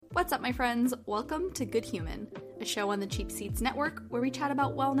What's up, my friends? Welcome to Good Human, a show on the Cheap Seats Network where we chat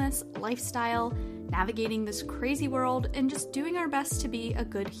about wellness, lifestyle, navigating this crazy world, and just doing our best to be a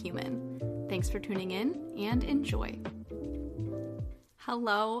good human. Thanks for tuning in and enjoy.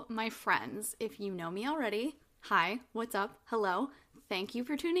 Hello, my friends. If you know me already, hi, what's up? Hello. Thank you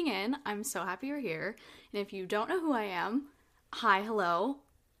for tuning in. I'm so happy you're here. And if you don't know who I am, hi, hello.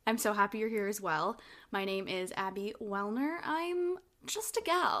 I'm so happy you're here as well. My name is Abby Wellner. I'm just a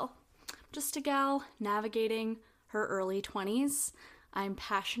gal navigating her early 20s. I'm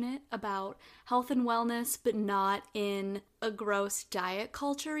passionate about health and wellness, but not in a gross diet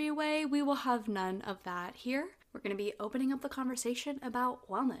culture-y way. We will have none of that here. We're going to be opening up the conversation about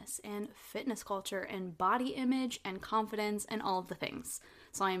wellness and fitness culture and body image and confidence and all of the things.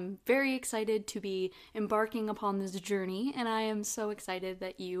 So I'm very excited to be embarking upon this journey, and I am so excited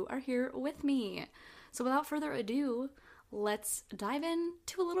that you are here with me. So without further ado, let's dive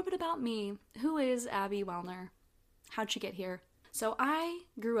into a little bit about me. Who is Abby Wellner? How'd she get here? So I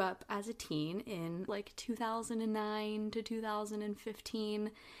grew up as a teen in like 2009 to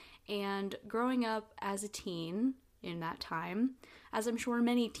 2015, and growing up as a teen in that time, as I'm sure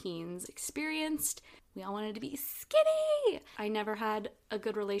many teens experienced, we all wanted to be skinny. I never had a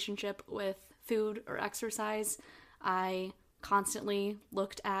good relationship with food or exercise. I constantly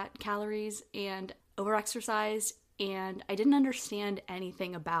looked at calories and overexercised, and I didn't understand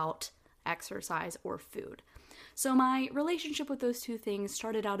anything about exercise or food. So my relationship with those two things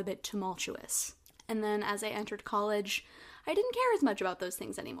started out a bit tumultuous. And then as I entered college, I didn't care as much about those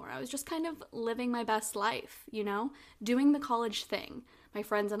things anymore. I was just kind of living my best life, doing the college thing. My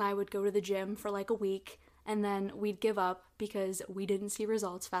friends and I would go to the gym for like a week, and then we'd give up because we didn't see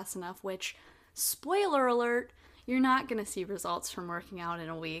results fast enough, which, spoiler alert, you're not going to see results from working out in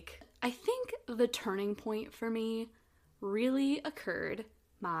a week. I think the turning point for me really occurred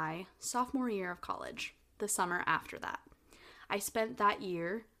my sophomore year of college, the summer after that. I spent that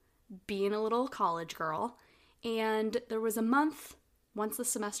year being a little college girl, and there was a month, once the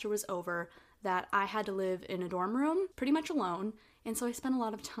semester was over, that I had to live in a dorm room pretty much alone, and so I spent a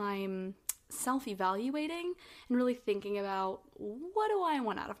lot of time self-evaluating and really thinking about, what do I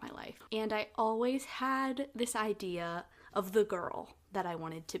want out of my life? And I always had this idea of the girl that I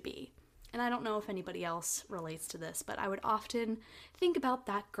wanted to be. And I don't know if anybody else relates to this, but I would often think about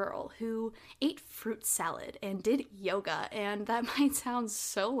that girl who ate fruit salad and did yoga, and that might sound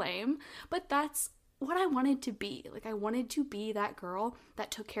so lame, but that's what I wanted to be. Like, I wanted to be that girl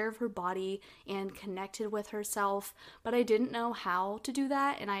that took care of her body and connected with herself, but I didn't know how to do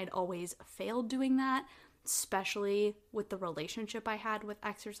that, and I had always failed doing that, especially with the relationship I had with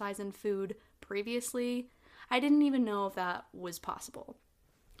exercise and food previously. I didn't even know if that was possible.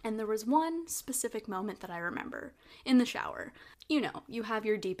 And there was one specific moment that I remember, in the shower. You have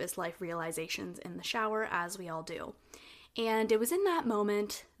your deepest life realizations in the shower, as we all do. And it was in that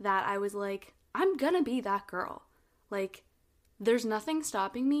moment that I was like, I'm gonna be that girl. Like, there's nothing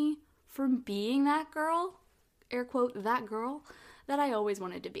stopping me from being that girl, air quote, that girl, that I always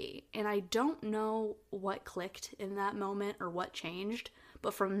wanted to be. And I don't know what clicked in that moment or what changed,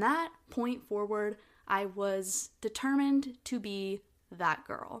 but from that point forward, I was determined to be that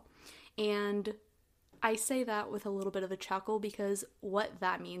girl. And I say that with a little bit of a chuckle because what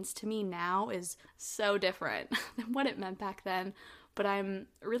that means to me now is so different than what it meant back then, but I'm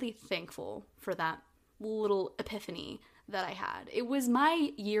really thankful for that little epiphany that I had. It was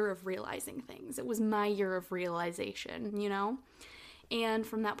my year of realizing things. It was my year of realization, And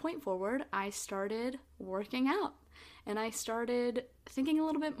from that point forward, I started working out. And I started thinking a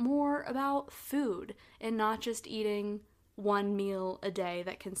little bit more about food and not just eating one meal a day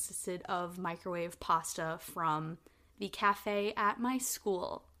that consisted of microwave pasta from the cafe at my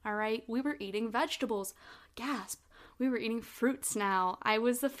school. All right, we were eating vegetables. Gasp. We were eating fruits now. I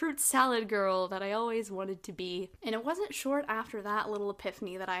was the fruit salad girl that I always wanted to be. And it wasn't short after that little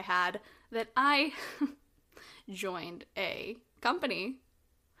epiphany that I had that I joined a company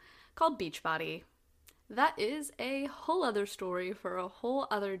called Beachbody. That is a whole other story for a whole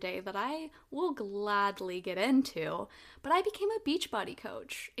other day that I will gladly get into. But I became a Beachbody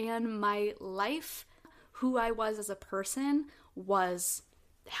coach, and my life, who I was as a person, was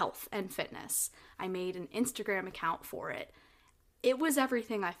health and fitness. I made an Instagram account for it. It was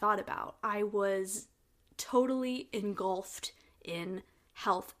everything I thought about. I was totally engulfed in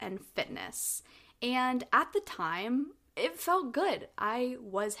health and fitness. And at the time, it felt good. I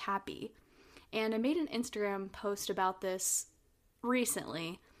was happy. And I made an Instagram post about this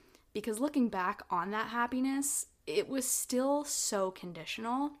recently because looking back on that happiness, it was still so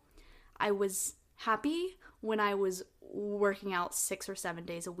conditional. I was happy when I was working out 6 or 7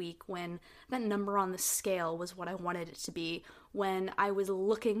 days a week, when that number on the scale was what I wanted it to be, when I was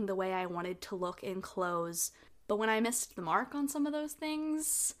looking the way I wanted to look in clothes. But when I missed the mark on some of those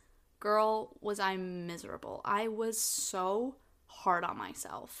things, girl, was I miserable. I was so hard on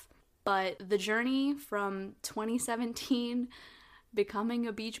myself. But the journey from 2017 becoming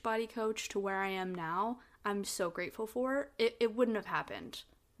a Beachbody coach to where I am now, I'm so grateful for. It wouldn't have happened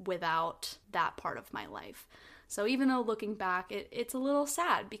without that part of my life. So even though looking back, it's a little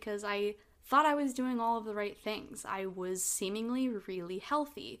sad because I thought I was doing all of the right things. I was seemingly really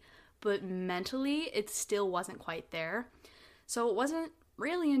healthy, but mentally it still wasn't quite there. So it wasn't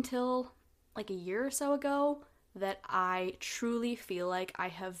really until like a year or so ago that I truly feel like I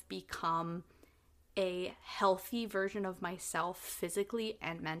have become a healthy version of myself physically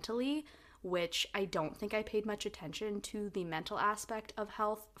and mentally, which I don't think I paid much attention to the mental aspect of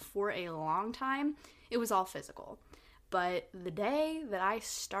health for a long time. It was all physical. But the day that I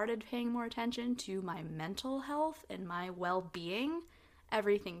started paying more attention to my mental health and my well-being,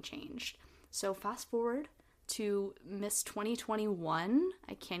 everything changed. So fast forward to Miss 2021.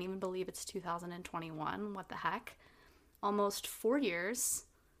 I can't even believe it's 2021. What the heck? Almost 4 years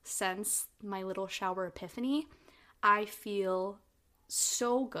since my little shower epiphany. I feel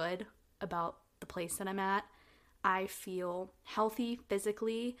so good about the place that I'm at. I feel healthy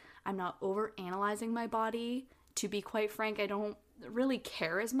physically. I'm not over-analyzing my body. To be quite frank, I don't really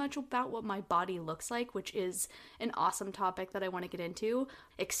care as much about what my body looks like, which is an awesome topic that I want to get into.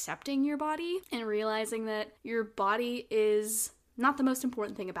 Accepting your body and realizing that your body is not the most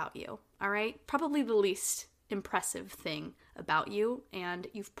important thing about you, all right? Probably the least impressive thing about you, and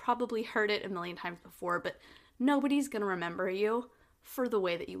you've probably heard it a million times before, but nobody's gonna remember you for the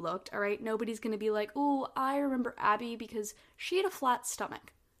way that you looked, all right? Nobody's gonna be like, "Oh, I remember Abby because she had a flat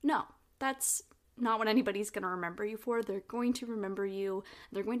stomach." No, that's not what anybody's going to remember you for. They're going to remember you.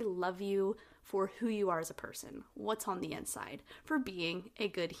 They're going to love you for who you are as a person, what's on the inside, for being a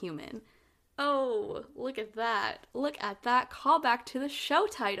good human. Oh, look at that. Look at that callback to the show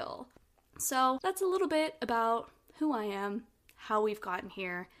title. So that's a little bit about who I am, how we've gotten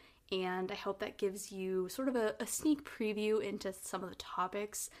here, and I hope that gives you sort of a sneak preview into some of the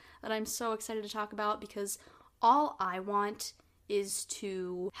topics that I'm so excited to talk about, because all I want is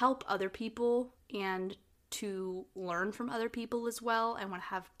to help other people and to learn from other people as well. I want to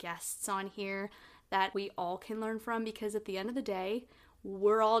have guests on here that we all can learn from, because at the end of the day,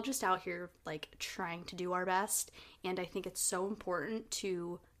 we're all just out here like trying to do our best. And I think it's so important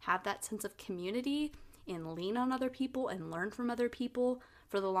to have that sense of community and lean on other people and learn from other people.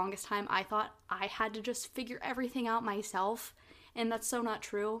 For the longest time, I thought I had to just figure everything out myself. And that's so not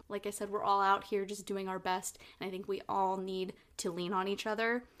true. Like I said, we're all out here just doing our best, and I think we all need to lean on each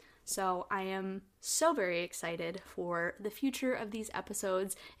other. So I am so very excited for the future of these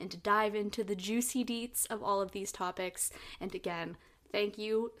episodes and to dive into the juicy deets of all of these topics. And again, thank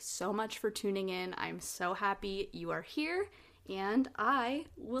you so much for tuning in. I'm so happy you are here, and I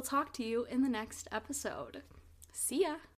will talk to you in the next episode. See ya!